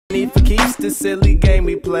Need for keeps the silly game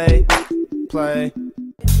we play.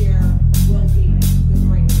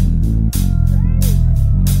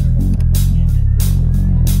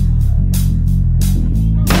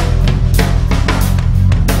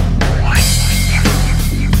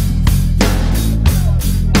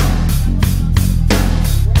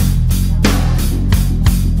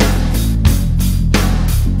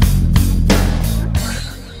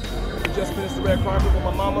 Just finished the red carpet with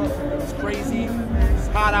my mama. It's crazy. It's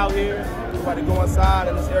hot out here. We're about to go inside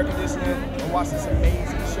in this air conditioning and watch this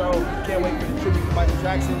amazing show. Can't wait for the tribute to Michael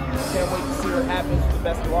Jackson. Can't wait to see what happens with the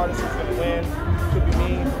best new artist who's gonna win. Could be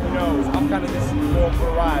me. Who knows? I'm kind of just going for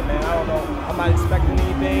a ride, man. I don't know. I'm not expecting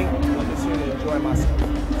anything. I'm just here to enjoy myself.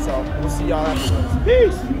 So we'll see y'all afterwards.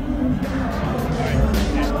 Peace.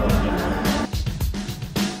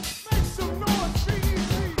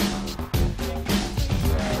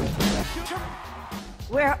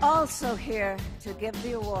 We're also here to give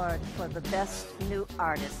the award for the Best New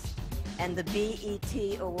Artist, and the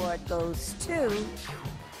BET award goes to,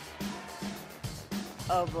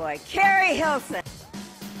 oh boy, Carrie Hilson.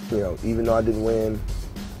 You know, even though I didn't win,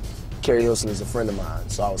 Carrie Hilson is a friend of mine,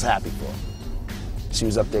 so I was happy for her. She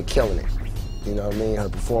was up there killing it. You know what I mean? Her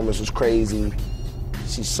performance was crazy.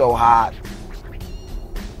 She's so hot.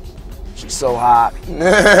 She's so hot.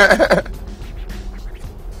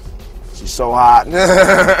 She's so hot.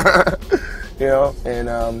 You know,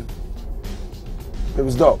 and it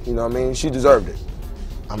was dope, you know what I mean? She deserved it.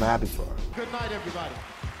 I'm happy for her. Good night, everybody.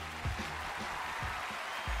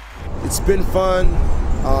 It's been fun.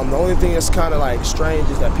 The only thing that's kind of like strange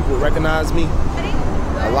is that people recognize me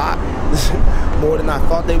a lot, more than I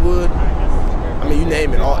thought they would. I mean, you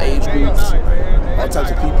name it, all age groups, all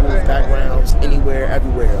types of people, backgrounds, anywhere,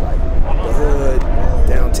 everywhere, like the hood,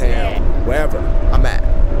 downtown, wherever I'm at,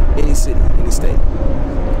 any city, any state.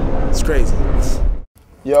 It's crazy.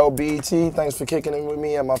 Yo, BET, thanks for kicking in with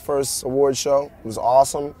me at my first award show. It was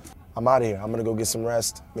awesome. I'm out of here. I'm gonna go get some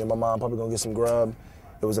rest. Me and my mom probably gonna get some grub.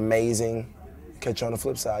 It was amazing. Catch you on the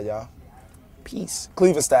flip side, y'all. Peace.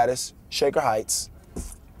 Cleveland status, Shaker Heights,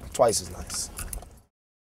 twice as nice.